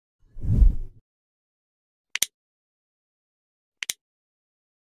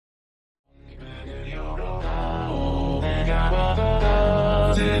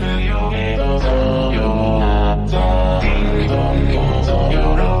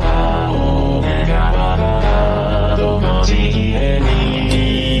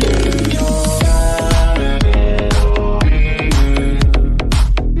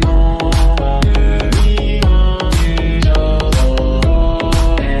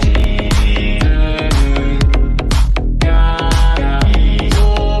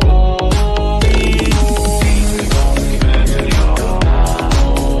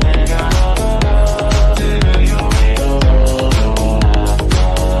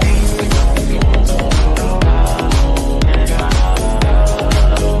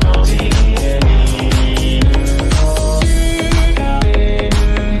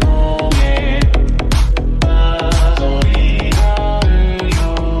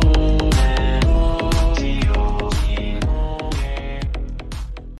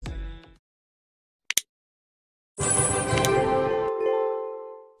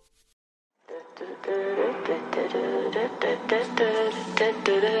Some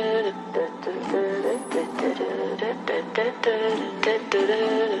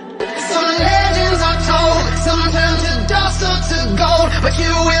legends are told, some turn to dust or to gold, but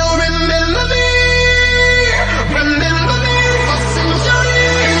you will remember me for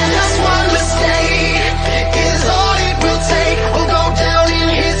centuries. Just one mistake is all it will take. We'll go down in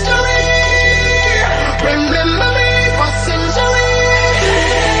history. Remember me for centuries.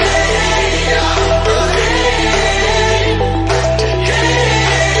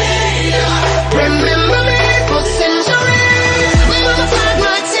 Remember me for centuries. Mama flagged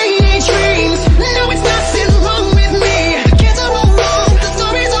my teenage dreams. No, it's nothing wrong with me. The kids are all wrong, the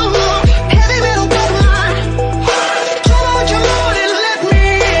stories are wrong. Heavy metal broke my heart. Come on and let me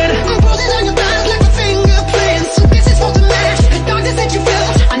in. Bruises on your thighs like my fingerprints. So this is for the match, the darkness that you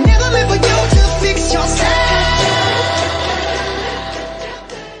felt. I never meant for you to fix yourself.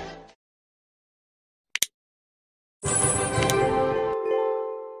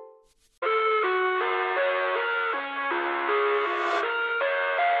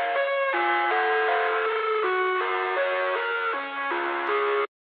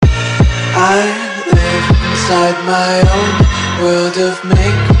 I live inside my own world of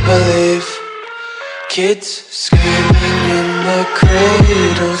make-believe. Kids screaming in the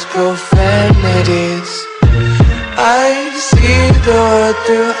cradles, profanities. I see the world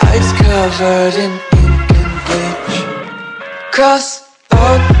through ice covered in ink and bleach. Cross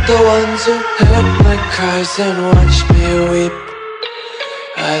out the ones who heard my cries and watched me weep.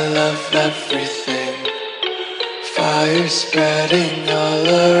 I love everything. Fire spreading all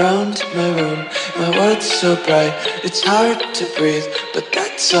around my room. My world's so bright, it's hard to breathe, but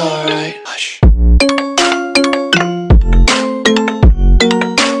that's alright. Hush.